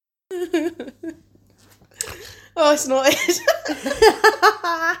Oh, it's not it.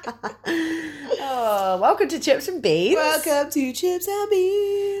 Oh, welcome to Chips and Beans. Welcome to Chips and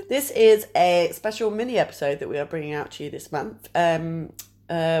Beans. This is a special mini episode that we are bringing out to you this month. And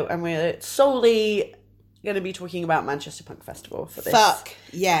we're solely going to be talking about Manchester Punk Festival for this. Fuck,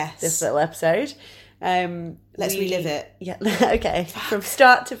 yes. This little episode. Let's relive it. Yeah, okay. From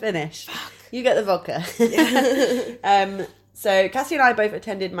start to finish. Fuck. You get the vodka. So Cassie and I both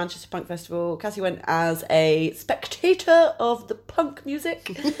attended Manchester Punk Festival. Cassie went as a spectator of the punk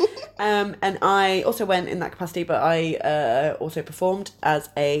music. And I also went in that capacity, but I also performed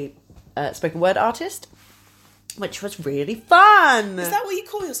as a spoken word artist, which was really fun. Is that what you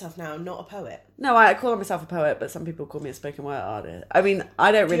call yourself now, not a poet? No, I call myself a poet, but some people call me a spoken word artist. I mean,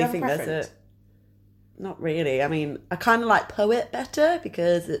 I don't really think there's a... Not really. I mean, I kind of like poet better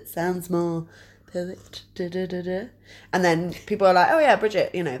because it sounds more... poet, and then people are like, oh yeah,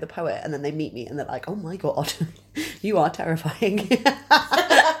 Bridget, you know, the poet, and then they meet me and they're like, oh my god, you are terrifying.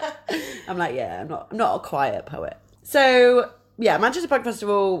 I'm like, yeah, I'm not a quiet poet. So yeah, Manchester Punk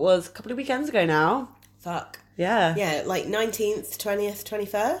Festival was a couple of weekends ago now. Fuck. Yeah, like 19th, 20th,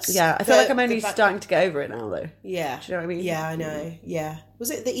 21st. Yeah, I feel like I'm only starting to get over it now though. Yeah. Do you know what I mean? Yeah, I know. Yeah. Was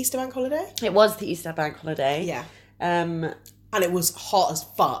it the Easter bank holiday? It was the Easter bank holiday. Yeah. And it was hot as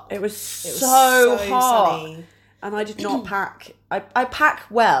fuck. It was so hot. Sunny. And I did not pack. I pack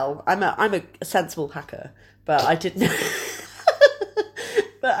well. I'm a sensible packer, but I did not.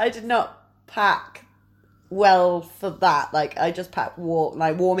 But I did not pack well for that. Like I just packed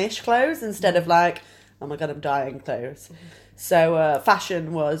warmish clothes instead of like, oh my god, I'm dying clothes. So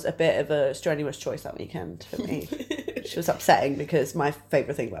fashion was a bit of a strenuous choice that weekend for me, which was upsetting because my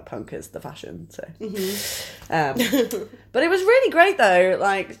favourite thing about punk is the fashion. So, but it was really great though.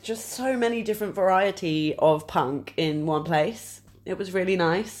 Like just so many different variety of punk in one place. It was really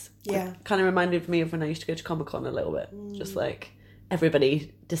nice. Yeah, it kind of reminded me of when I used to go to Comic-Con a little bit. Just like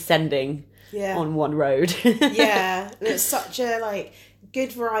everybody descending on one road. Yeah, and it's such a like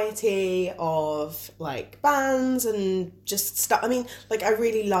good variety of like bands and just stuff. I mean, like I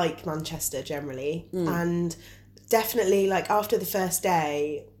really like Manchester generally, and definitely like after the first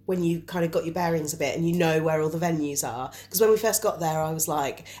day when you kind of got your bearings a bit and you know where all the venues are, because when we first got there I was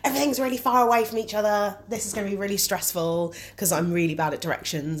like, everything's really far away from each other, this is going to be really stressful, because I'm really bad at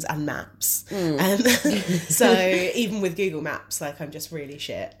directions and maps. So even with Google Maps, like I'm just really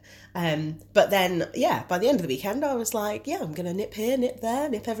shit. But then, yeah, by the end of the weekend, I was like, yeah, I'm going to nip here, nip there,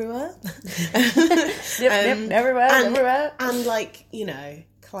 nip everywhere. nip everywhere. And like, you know,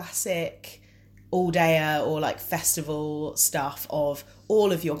 classic all-dayer or like festival stuff of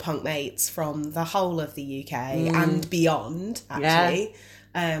all of your punk mates from the whole of the UK and beyond, actually.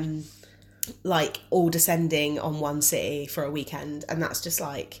 Yeah. Like all descending on one city for a weekend. And that's just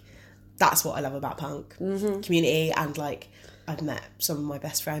like, that's what I love about punk. Community, and like, I've met some of my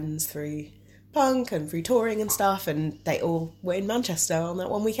best friends through punk and through touring and stuff, and they all were in Manchester on that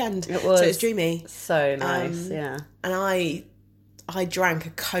one weekend. It was so it's dreamy. So nice, yeah. And I drank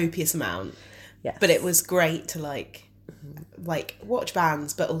a copious amount. Yes. But it was great to like watch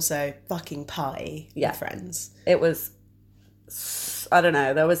bands, but also fucking party with friends. It was, I don't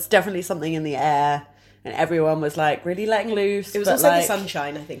know, there was definitely something in the air, and everyone was like really letting loose. It was also like, the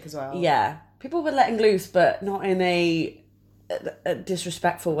sunshine, I think, as well. Yeah, people were letting loose, but not in a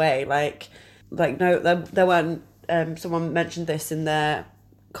disrespectful way. Like no, there weren't. Someone mentioned this in their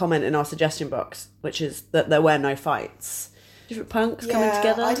comment in our suggestion box, which is that there were no fights. Different punks coming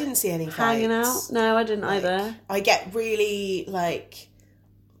together. I didn't see any fights. Hanging out. No, I didn't either. I get really like,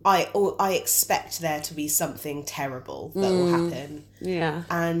 I expect there to be something terrible that will happen. Yeah.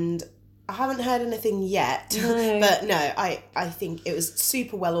 And I haven't heard anything yet. No. But no, I think it was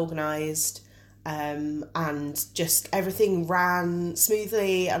super well organised. And just everything ran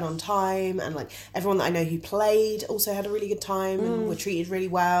smoothly and on time, and like everyone that I know who played also had a really good time and were treated really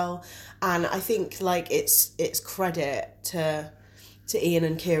well. And I think like it's credit to Ian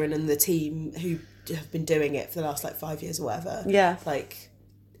and Kieran and the team who have been doing it for the last like 5 years or whatever. Yeah, like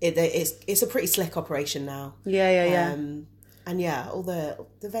it's a pretty slick operation now. Yeah. And yeah, all the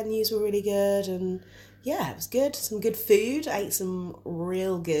venues were really good, and yeah, it was good. Some good food. I ate some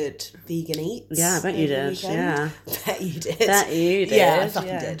real good vegan eats. Yeah, I bet you did. Yeah. Bet you did. Yeah, I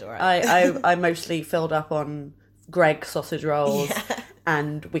fucking did. All right. I mostly filled up on Greg sausage rolls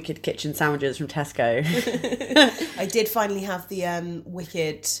and Wicked Kitchen sandwiches from Tesco. I did finally have the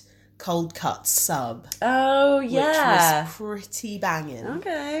Wicked cold cut sub. Oh, yeah. Which was pretty banging.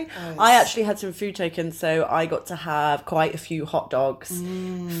 Okay. I actually had some food tokens, so I got to have quite a few hot dogs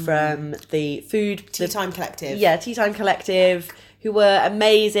from the food... Tea Time Collective. Yeah, Tea Time Collective, who were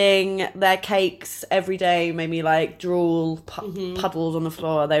amazing. Their cakes every day made me like drool, puddles on the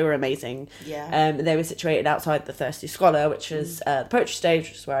floor. They were amazing. Yeah. They were situated outside the Thirsty Scholar, which is the poetry stage,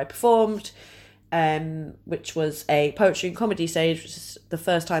 which is where I performed, which was a poetry and comedy stage, which is the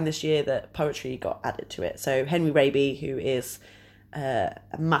first time this year that poetry got added to it. So Henry Raby, who is a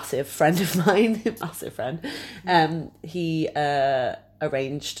massive friend of mine, he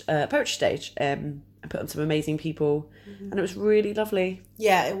arranged a poetry stage and put on some amazing people, and it was really lovely.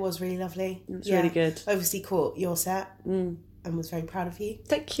 Yeah, it was really lovely. It was really good. Obviously caught your set and was very proud of you.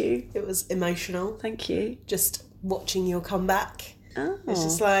 Thank you. It was emotional. Thank you. Just watching your comeback. Oh. It's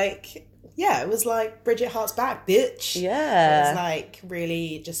just like, it was like Bridget Hart's back, bitch. Yeah. It was like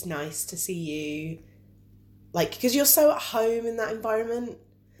really just nice to see you, like, because you're so at home in that environment.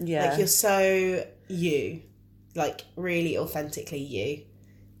 Yeah. Like, you're so you, like, really authentically you.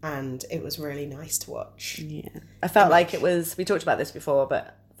 And it was really nice to watch. Yeah. I felt like it was, we talked about this before,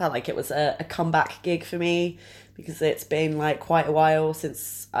 but I felt like it was a comeback gig for me, because it's been like quite a while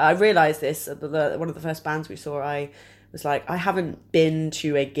since I realised this. One of the first bands we saw, I was like, I haven't been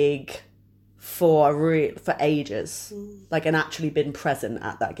to a gig for ages, like, and actually been present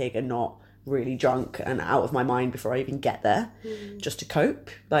at that gig and not really drunk and out of my mind before I even get there, just to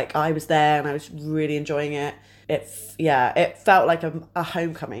cope. Like, I was there and I was really enjoying it. It felt like a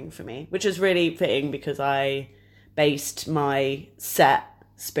homecoming for me, which is really fitting because I based my set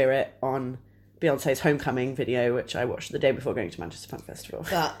spirit on Beyonce's Homecoming video, which I watched the day before going to Manchester Funk Festival.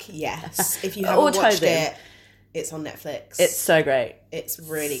 Fuck yes. If you haven't watched it, it's on Netflix. It's so great. It's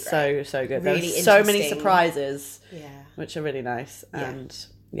really great. So good. Really There's so many interesting. surprises, which are really nice. And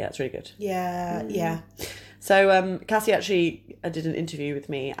it's really good. Yeah. So Cassie actually did an interview with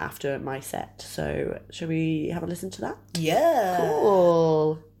me after my set. So shall we have a listen to that? Yeah.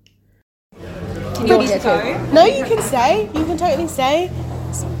 Cool. Can you need to go? No, you can stay. You can totally stay.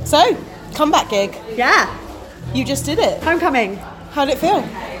 So, comeback gig. Yeah. You just did it. Homecoming. How'd it feel?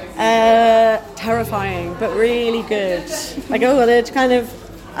 Terrifying, but really good. Like,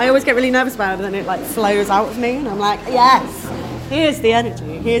 I always get really nervous about it, and then it like flows out of me, and I'm like, yes, here's the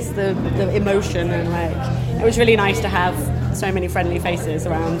energy, here's the emotion, and like, it was really nice to have so many friendly faces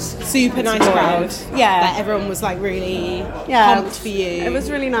around. Super nice crowd. Yeah. Like, everyone was like really pumped for you. It was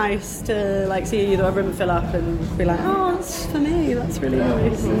really nice to like see the room fill up and be like, oh, that's for me, that's really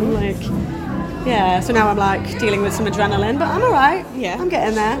nice. And like, so now I'm like dealing with some adrenaline, but I'm alright. Yeah. I'm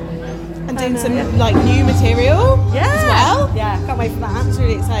getting there. And doing some like new material as well. Yeah, can't wait for that. It's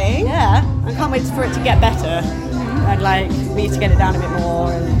really exciting. Yeah, I can't wait for it to get better. I'd like me to get it down a bit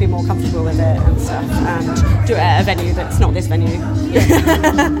more and be more comfortable with it and stuff, and do it at a venue that's not this venue.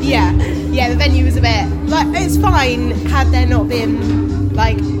 Yeah, the venue was a bit like, it's fine had there not been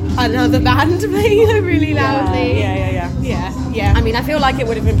like another band playing really loudly. Yeah. I mean, I feel like it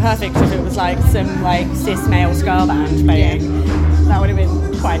would have been perfect if it was like some like cis male ska band playing. That would have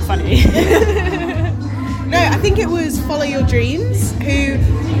been quite funny. No, I think it was Follow Your Dreams, who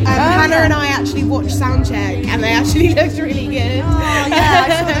Hannah and I actually watched Soundcheck, and they actually looked really good. Oh, yeah, I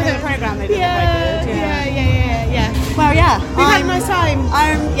saw them in the programme, they did quite good. Yeah. Well, yeah. We had a nice time.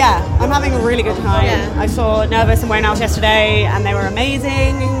 I'm having a really good time. Yeah. I saw Nervous and Wayne House yesterday, and they were amazing,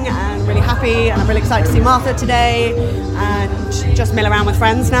 and really happy, and I'm really excited to see Martha today, and just mill around with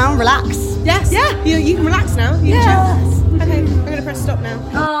friends now, relax. Yes. Yeah. You can relax now. You can chill. Okay, I'm going to press stop now.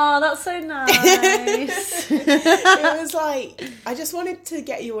 Oh, that's so nice. It was like, I just wanted to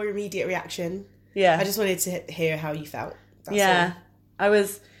get your immediate reaction. Yeah. I just wanted to hear how you felt. That's all.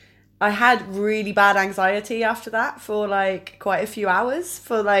 I had really bad anxiety after that for like quite a few hours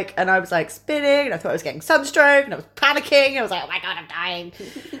and I was like spinning, and I thought I was getting sunstroke, and I was panicking. I was like, oh my God, I'm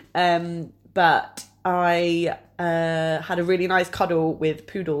dying. But I had a really nice cuddle with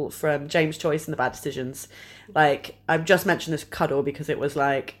Poodle from James Choice and the Bad Decisions. Like, I've just mentioned this cuddle because it was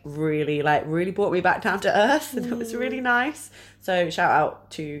really brought me back down to earth, and it was really nice. So shout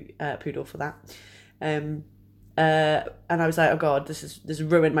out to Poodle for that. And I was like, oh God, this has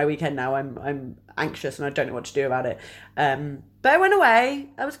ruined my weekend now. I'm anxious and I don't know what to do about it. But I went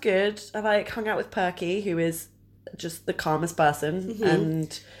away. I was good. I hung out with Perky, who is just the calmest person,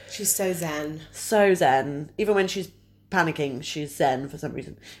 and she's so zen. So zen. Even when she's panicking, she's zen for some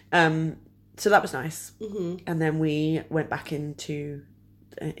reason. So that was nice. And then we went back into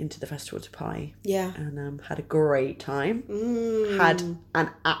the festival to Pie. Yeah. And had a great time. Had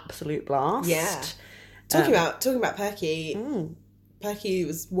an absolute blast. Yeah. Talking about Perky. Perky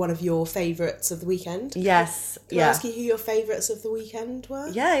was one of your favourites of the weekend. Yes. Can I ask you who your favourites of the weekend were?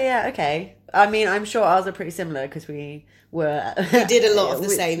 Yeah, okay. I mean, I'm sure ours are pretty similar because we did a lot of the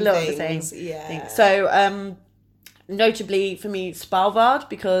same things. Yeah. So, notably for me, Svalbard,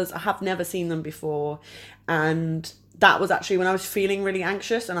 because I have never seen them before. And that was actually when I was feeling really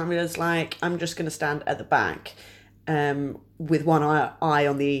anxious, and I was like, I'm just going to stand at the back with one eye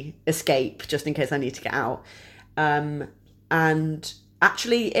on the escape, just in case I need to get out. And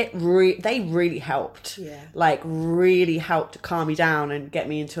actually, they really helped. Yeah. Like, really helped to calm me down and get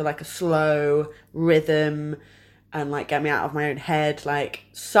me into, like, a slow rhythm and, like, get me out of my own head. Like,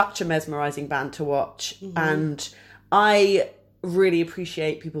 such a mesmerising band to watch. Mm-hmm. And I really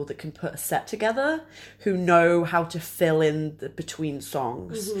appreciate people that can put a set together, who know how to fill in the between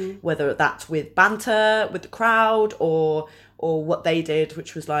songs, whether that's with banter with the crowd or what they did,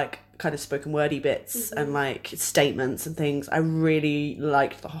 which was like kind of spoken wordy bits and like statements and things. I really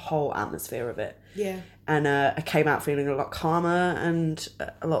liked the whole atmosphere of it. Yeah. And I came out feeling a lot calmer and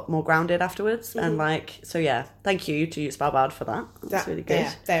a lot more grounded afterwards. And like, so yeah, thank you to Svalbard for that. That's really good.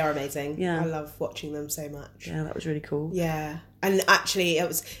 Yeah, they are amazing. Yeah. I love watching them so much. Yeah, that was really cool. Yeah. And actually, it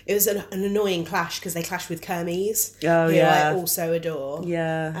was an annoying clash because they clashed with Kermes, who I also adore.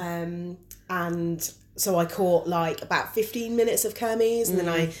 Yeah. And so I caught like about 15 minutes of Kermes, and then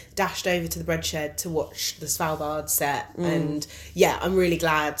I dashed over to the bread shed to watch the Svalbard set. And yeah, I'm really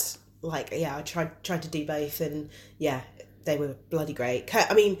glad. Like, yeah, I tried to do both, and yeah, they were bloody great.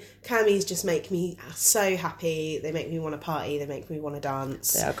 I mean, Kermes just make me so happy. They make me want to party. They make me want to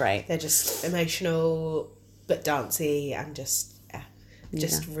dance. They are great. They're just emotional but dancey, and just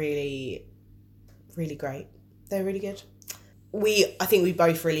really, really great. They're really good. I think we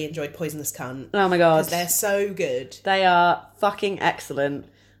both really enjoyed Poisonous Cunt. Oh my god, because they're so good. They are fucking excellent.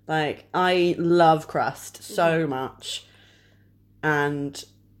 Like, I love Crust so much, and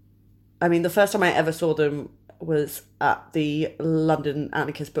I mean, the first time I ever saw them was at the London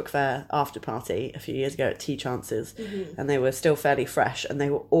Anarchist Book Fair after party a few years ago at Tea Chances, and they were still fairly fresh, and they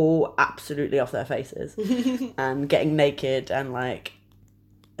were all absolutely off their faces and getting naked, and like,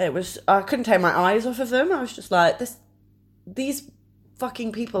 it was, I couldn't take my eyes off of them. I was just like, these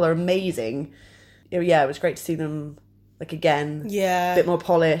fucking people are amazing. Yeah, it was great to see them like again. Yeah, a bit more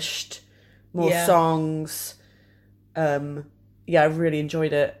polished, more songs. Yeah, I really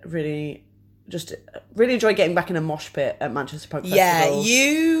enjoyed it. Really enjoyed getting back in a mosh pit at Manchester Punk Festival. Yeah,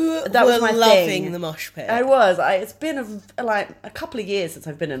 you were loving the mosh pit. I was. It's been a couple of years since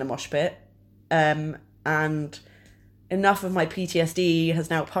I've been in a mosh pit, and enough of my PTSD has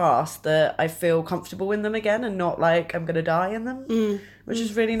now passed that I feel comfortable in them again and not like I'm going to die in them, which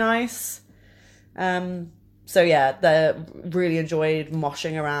is really nice. So yeah, they really enjoyed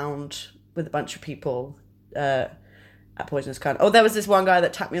moshing around with a bunch of people at Poisonous Cunt. Oh, there was this one guy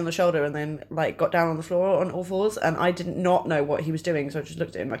that tapped me on the shoulder and then like got down on the floor on all fours, and I did not know what he was doing, so I just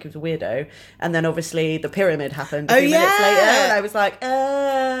looked at him like he was a weirdo. And then obviously the pyramid happened a few minutes later, and I was like,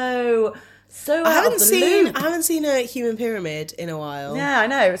 oh, so I haven't seen a human pyramid in a while. Yeah, I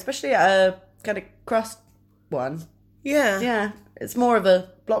know, especially a kind of crust one. Yeah, it's more of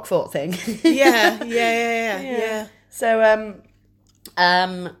a block fort thing. Yeah. So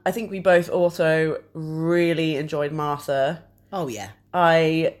I think we both also really enjoyed Martha. Oh yeah,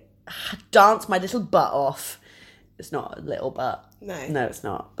 I danced my little butt off. It's not a little butt. No, it's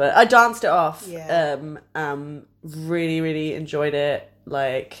not. But I danced it off. Yeah. Really, really enjoyed it.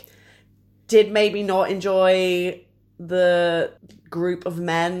 Like, did maybe not enjoy the group of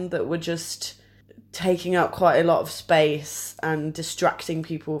men that were just taking up quite a lot of space and distracting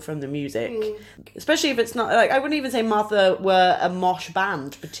people from the music, especially if it's not like, I wouldn't even say Martha were a mosh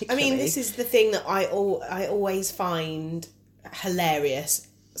band particularly. I mean, this is the thing that I always find hilarious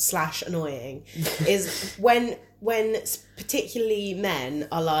 / annoying is when particularly men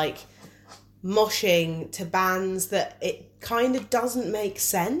are like moshing to bands that it kind of doesn't make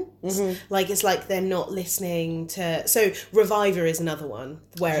sense. Like, it's like they're not listening to... So Reviver is another one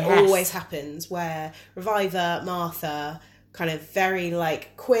where it always happens, where Reviver, Martha, kind of very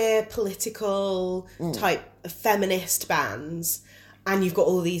like queer, political type of feminist bands, and you've got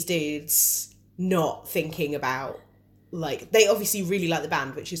all these dudes not thinking about, like, they obviously really like the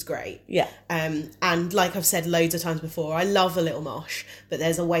band, which is great. Yeah. And like I've said loads of times before, I love a little mosh, but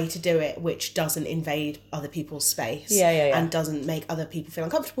there's a way to do it which doesn't invade other people's space. Yeah. And doesn't make other people feel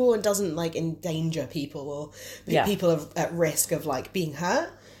uncomfortable and doesn't like endanger people or people are at risk of like being hurt.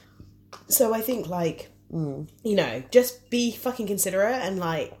 So I think like, you know, just be fucking considerate, and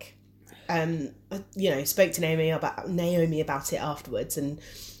like, you know, spoke to Naomi about it afterwards, and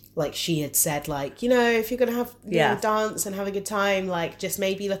like she had said, like, you know, if you're gonna have dance and have a good time, like just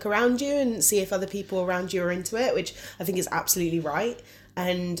maybe look around you and see if other people around you are into it, which I think is absolutely right.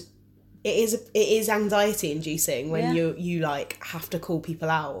 And it is anxiety inducing when you like have to call people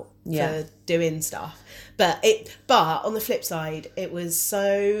out for doing stuff. But on the flip side, it was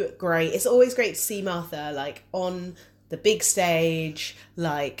so great. It's always great to see Martha like on the big stage.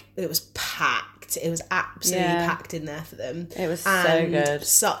 Like it was packed. It was absolutely packed in there for them. It was so good.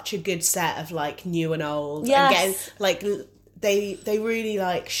 Such a good set of like new and old. Yes. And getting, like they really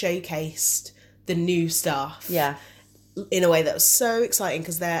like showcased the new stuff. Yeah. In a way that was so exciting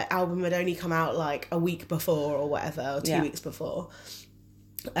because their album had only come out like a week before or whatever, or 2 weeks before.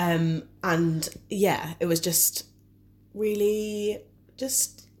 And yeah, it was just really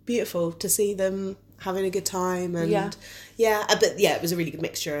just beautiful to see them having a good time. And but it was a really good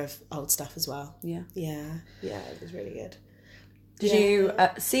mixture of old stuff as well. Yeah, it was really good. Did you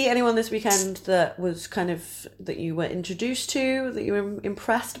see anyone this weekend that was kind of that you were introduced to, that you were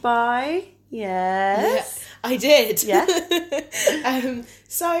impressed by? Yes. Yeah, I did. Yeah.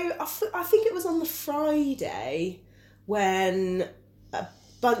 So I think it was on the Friday when a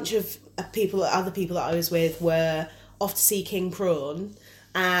bunch of other people that I was with were off to see King Prawn,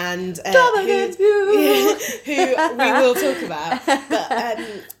 and who we will talk about. But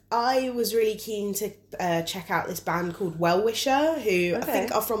I was really keen to check out this band called Well Wisher, who I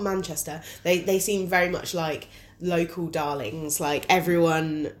think are from Manchester. They seem very much like local darlings. Like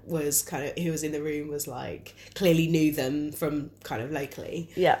everyone was kind of who was in the room was like clearly knew them from kind of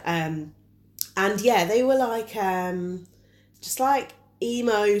locally. Yeah. And yeah, they were like just like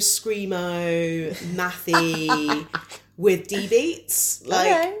emo, screamo, mathy with D beats,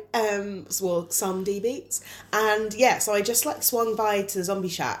 like well, some D beats. And yeah, so I just like swung by to the Zombie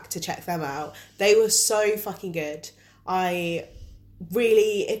Shack to check them out. They were so fucking good. I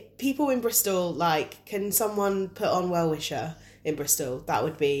really, if people in Bristol, like, can someone put on Well Wisher in Bristol? That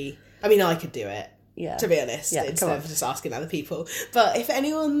would be, I mean, I could do it, to be honest, instead of just asking other people. But if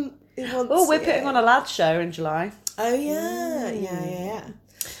anyone wants... Oh, we're putting on a lads show in July. Oh, yeah.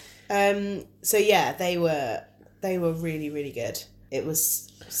 So, yeah, they were really, really good. It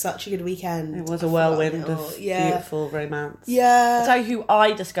was such a good weekend. It was a whirlwind of beautiful romance. Yeah. I'll tell you who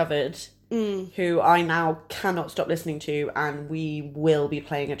I discovered... who I now cannot stop listening to, and we will be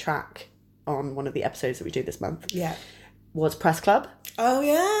playing a track on one of the episodes that we do this month. Yeah. Was Press Club. Oh,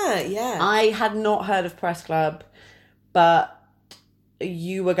 yeah. I had not heard of Press Club, but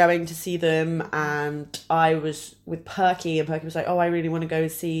you were going to see them, and I was with Perky, and Perky was like, oh, I really want to go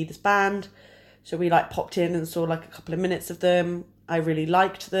see this band. So we like popped in and saw like a couple of minutes of them. I really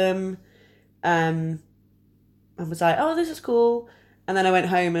liked them. And was like, oh, this is cool. And then I went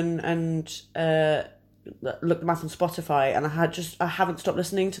home and looked them up on Spotify, and I haven't stopped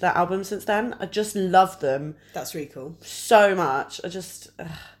listening to that album since then. I just love them. That's really cool. So much.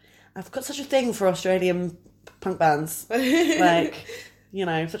 I've got such a thing for Australian punk bands. Like, you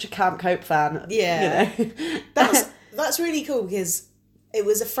know, such a Camp Cope fan. Yeah. You know? That's really cool because it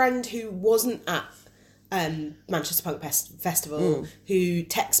was a friend who wasn't at Manchester Punk Festival who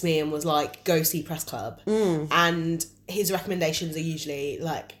texted me and was like, go see Press Club. And his recommendations are usually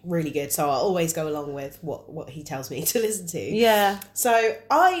like really good, so I always go along with what he tells me to listen to. Yeah. So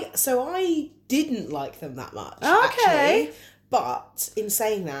I didn't like them that much. Okay. Actually. But in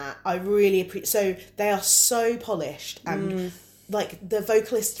saying that, I really appreciate. So they are so polished, and like the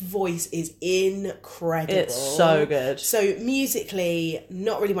vocalist's voice is incredible. It's so good. So musically,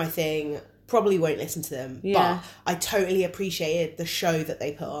 not really my thing. Probably won't listen to them, but I totally appreciated the show that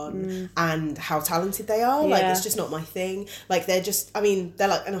they put on and how talented they are. Like, it's just not my thing. Like, they're just, I mean, they're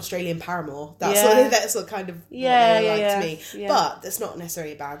like an Australian Paramore. That's what kind of what they were like to me. Yeah. But that's not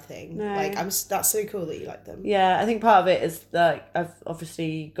necessarily a bad thing. No. Like, that's so cool that you like them. Yeah, I think part of it is that I've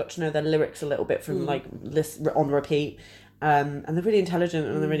obviously got to know their lyrics a little bit from like on repeat. And they're really intelligent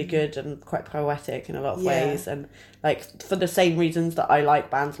and they're really good and quite poetic in a lot of ways, and like for the same reasons that I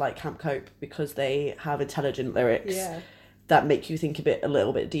like bands like Camp Cope, because they have intelligent lyrics that make you think a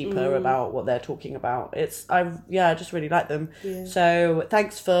little bit deeper about what they're talking about. I just really like them. So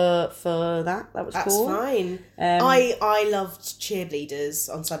thanks for that. That was cool. That's fine. I loved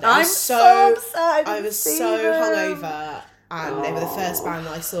Cheerleaders on Sunday. I'm so upset. I was so hungover, and they were the first band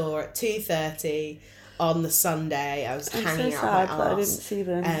that I saw at 2:30. On the Sunday, I was hanging out my arse. That I didn't see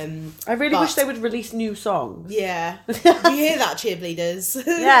them. I really wish they would release new songs. Yeah. Do you hear that, Cheerleaders?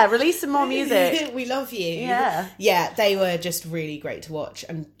 Yeah, release some more music. We love you. Yeah. Yeah, they were just really great to watch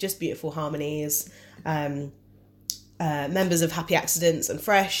and just beautiful harmonies. Members of Happy Accidents and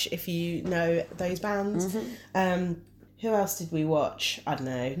Fresh, if you know those bands. Who else did we watch? I don't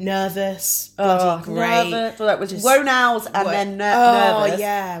know. Nervous. Bloody great. Nervous. Well, that was Wonals and then Nervous. Oh,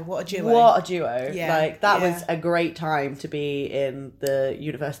 yeah. What a duo. What a duo. Yeah. Like, that was a great time to be in the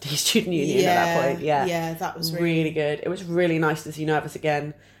University Student Union at that point. Yeah. Yeah, that was really good. It was really nice to see Nervous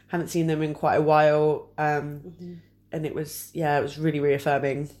again. Haven't seen them in quite a while. And it was really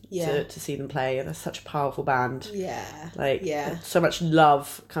reaffirming to see them play. And they're such a powerful band. Yeah. Like, so much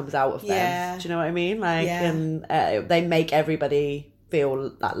love comes out of them. Do you know what I mean? Like, and they make everybody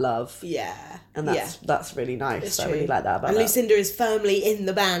feel that love. Yeah. And that's really nice. It's I true. really like that about And that. Lucinda is firmly in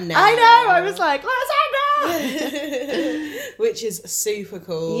the band now. I know! I was like, Lucinda! Which is super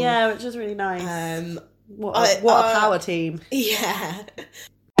cool. Yeah, which is really nice. What a power team. Yeah.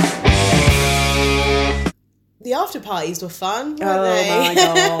 The after parties were fun, weren't my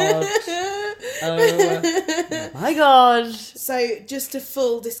god. Oh my god. So, just a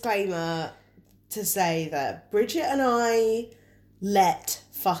full disclaimer to say that Bridget and I let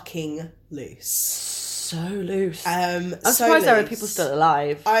fucking loose. So loose. I'm surprised there are people still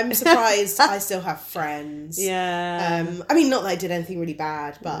alive. I'm surprised I still have friends. Yeah. I mean, not that I did anything really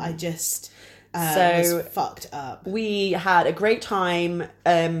bad, but I just was fucked up. We had a great time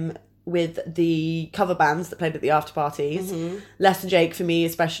with the cover bands that played at the after parties. Less Than Jake, for me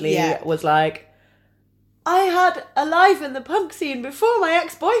especially, was like, I had a life in the punk scene before my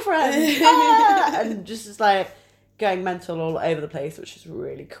ex-boyfriend. And just is like going mental all over the place, which is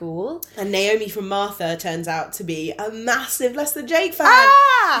really cool. And Naomi from Martha turns out to be a massive Less Than Jake fan.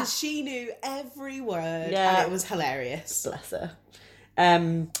 And she knew every word, and it was hilarious. Bless her.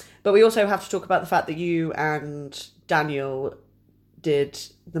 But we also have to talk about the fact that you and Daniel did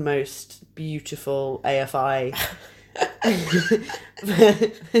the most beautiful AFI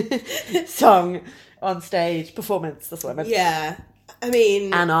song on stage, performance, that's what I meant. Yeah. I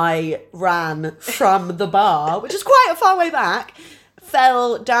mean... And I ran from the bar, which is quite a far way back,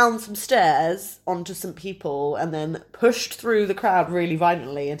 fell down some stairs onto some people, and then pushed through the crowd really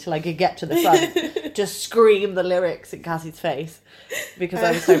violently until I could get to the front, just scream the lyrics in Cassie's face, because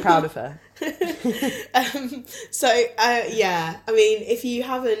I was so proud of her. I mean, if you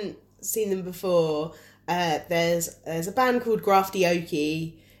haven't seen them before, there's a band called Grafty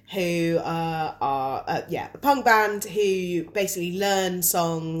Okie who are a punk band who basically learn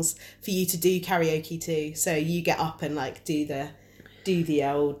songs for you to do karaoke to. So you get up and like do the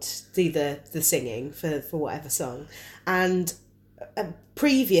singing for whatever song. And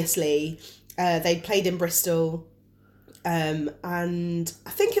previously they'd played in Bristol. And I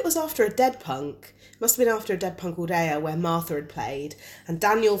think it was after a Dead Punk. It must have been after a Dead Punk All Day where Martha had played. And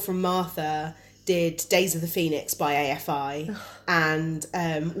Daniel from Martha did Days of the Phoenix by AFI and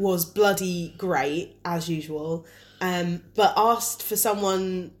was bloody great, as usual. But asked for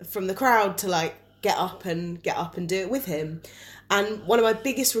someone from the crowd to like get up and do it with him. And one of my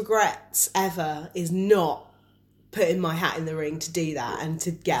biggest regrets ever is not putting my hat in the ring to do that and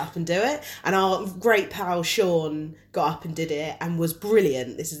to get up and do it. And our great pal Sean got up and did it and was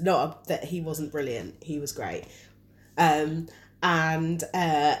brilliant. This is not that he wasn't brilliant. He was great. But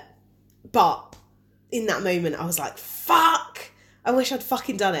in that moment I was like, fuck, I wish I'd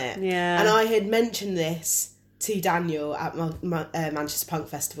fucking done it. Yeah. And I had mentioned this to Daniel at Manchester Punk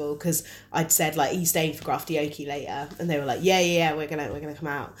Festival, because I'd said like, are you staying for Grafty Okie later? And they were like, yeah, we're gonna come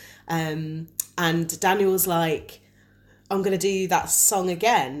out. And Daniel was like, I'm gonna do that song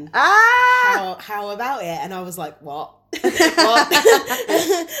again. How about it? And I was like, what?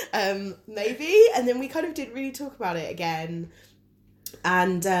 Maybe. And then we kind of didn't really talk about it again.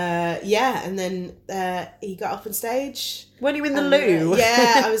 And and then he got up on stage. When you in the loo?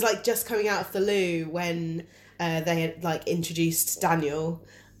 I was like just coming out of the loo when they had like introduced Daniel,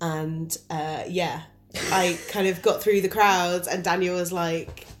 and I kind of got through the crowds, and Daniel was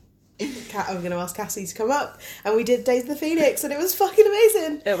like, I'm going to ask Cassie to come up, and we did Days of the Phoenix, and it was fucking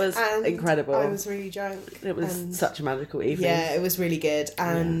amazing. It was incredible. I was really drunk. It was such a magical evening. Yeah, it was really good.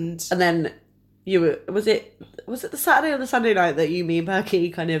 And then was it the Saturday or the Sunday night that me and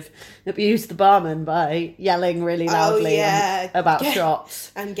Berkey kind of abused the barman by yelling really loudly about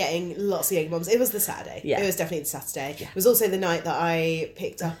shots and getting lots of Jaeger bombs? It was the Saturday. It was definitely the Saturday. It was also the night that I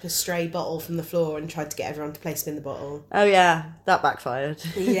picked up a stray bottle from the floor and tried to get everyone to play Spin the Bottle. Oh yeah, that backfired.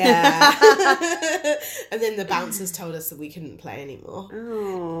 Yeah. And then the bouncers told us that we couldn't play anymore.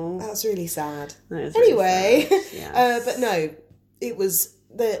 Oh, that's really sad. Anyway, really sad. Yes. But no, it was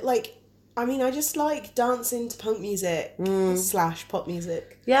I mean, I just like dancing to punk music / pop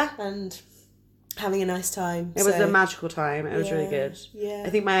music. Yeah. And having a nice time. It was a magical time. It was really good. Yeah. I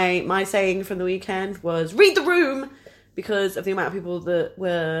think my saying from the weekend was read the room, because of the amount of people that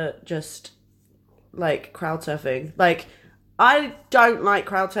were just like crowd surfing. Like, I don't like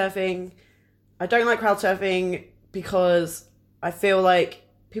crowd surfing. I don't like crowd surfing because I feel like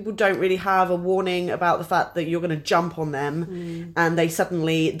people don't really have a warning about the fact that you're going to jump on them and they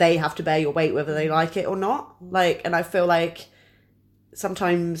have to bear your weight whether they like it or not. Like, and I feel like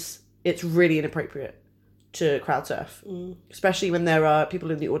sometimes it's really inappropriate to crowd surf, especially when there are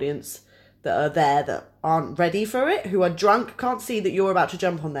people in the audience that are there that aren't ready for it, who are drunk, can't see that you're about to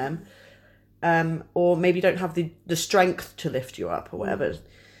jump on them, or maybe don't have the strength to lift you up or whatever.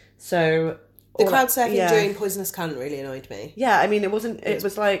 So the crowd surfing during Poisonous Cunt really annoyed me. Yeah, I mean, it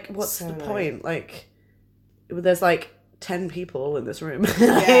was like, what's the point? Like, there's like 10 people in this room.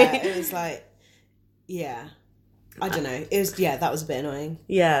 Yeah, it was like, yeah. I don't know. It was, that was a bit annoying.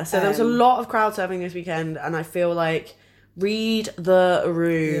 Yeah, so there was a lot of crowd surfing this weekend, and I feel like read the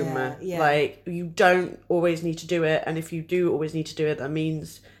room. Yeah. Like, you don't always need to do it, and if you do always need to do it, that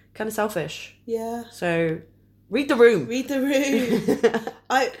means kind of selfish. Yeah. So read the room. Read the room.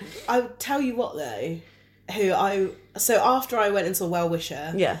 I tell you what though, so after I went and saw Well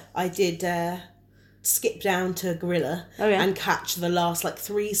Wisher, I did skip down to Gorilla and catch the last like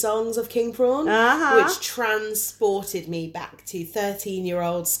 3 songs of King Prawn, which transported me back to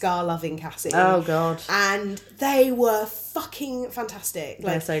 13-year-old Scar loving Cassie. Oh god. And they were fucking fantastic.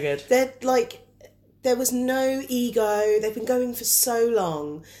 Like, they're so good. They're like, there was no ego. They've been going for so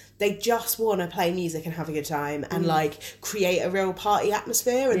long. They just want to play music and have a good time and like create a real party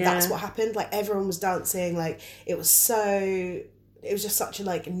atmosphere, and that's what happened. Like, everyone was dancing. Like, it was just such a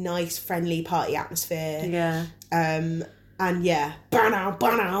like nice, friendly party atmosphere. Yeah. And Banow.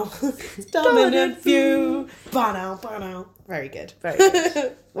 Dominant view. Banow. Very good. Very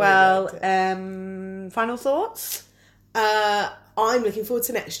good. Well, final thoughts? I'm looking forward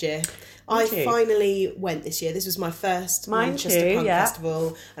to next year. I finally went this year. This was my first Manchester Punk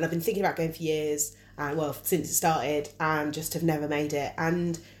Festival, and I've been thinking about going for years, and since it started, and just have never made it.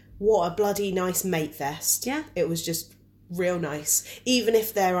 And what a bloody nice mate fest. Yeah. It was just real nice. Even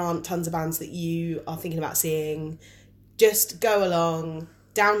if there aren't tons of bands that you are thinking about seeing, just go along,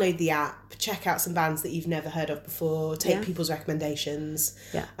 download the app, check out some bands that you've never heard of before, take people's recommendations,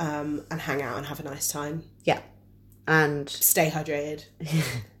 and hang out and have a nice time. Yeah. And stay hydrated.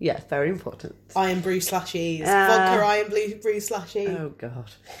 Yeah, very important. Iron brew slushies. Vodka iron brew slushie. Oh god.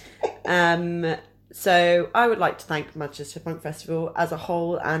 So I would like to thank Manchester Punk Festival as a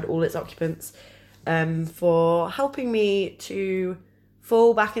whole and all its occupants for helping me to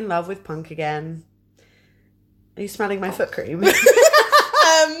fall back in love with punk again. Are you smelling my foot cream?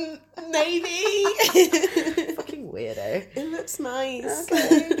 Maybe. Fucking weirdo. It looks nice.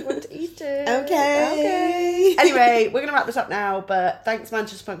 Okay, do you want to eat it? Okay. Anyway, we're going to wrap this up now, but thanks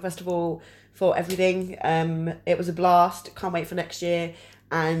Manchester Punk Festival for everything. It was a blast. Can't wait for next year.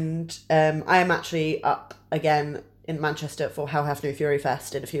 And I am actually up again in Manchester for Hell Hath No Fury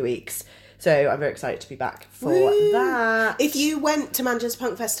Fest in a few weeks. So I'm very excited to be back for that. If you went to Manchester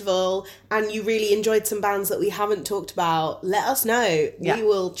Punk Festival and you really enjoyed some bands that we haven't talked about, let us know. Yeah. We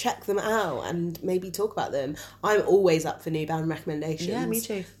will check them out and maybe talk about them. I'm always up for new band recommendations. Yeah, me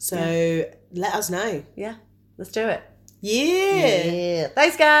too. So let us know. Yeah, let's do it. Yeah.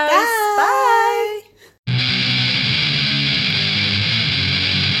 Thanks, guys. Bye.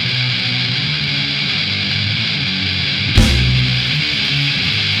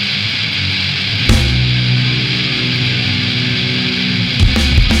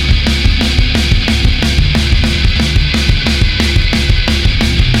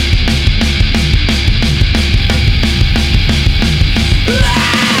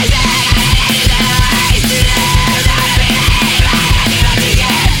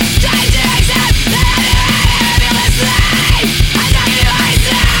 Time to accept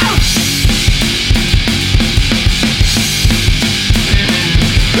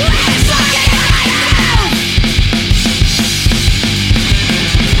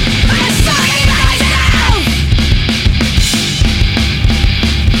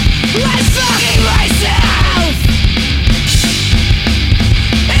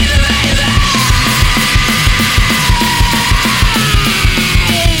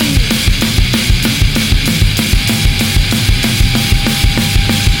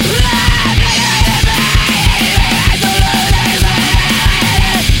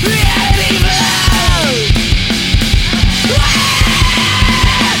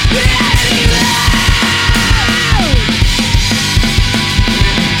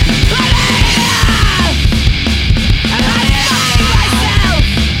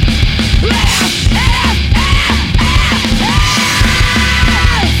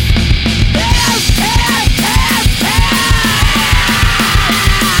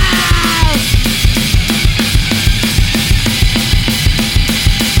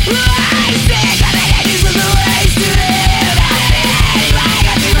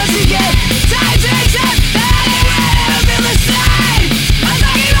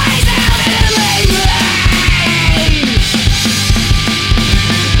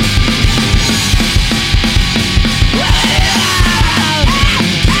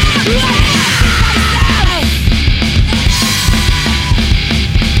Yeah.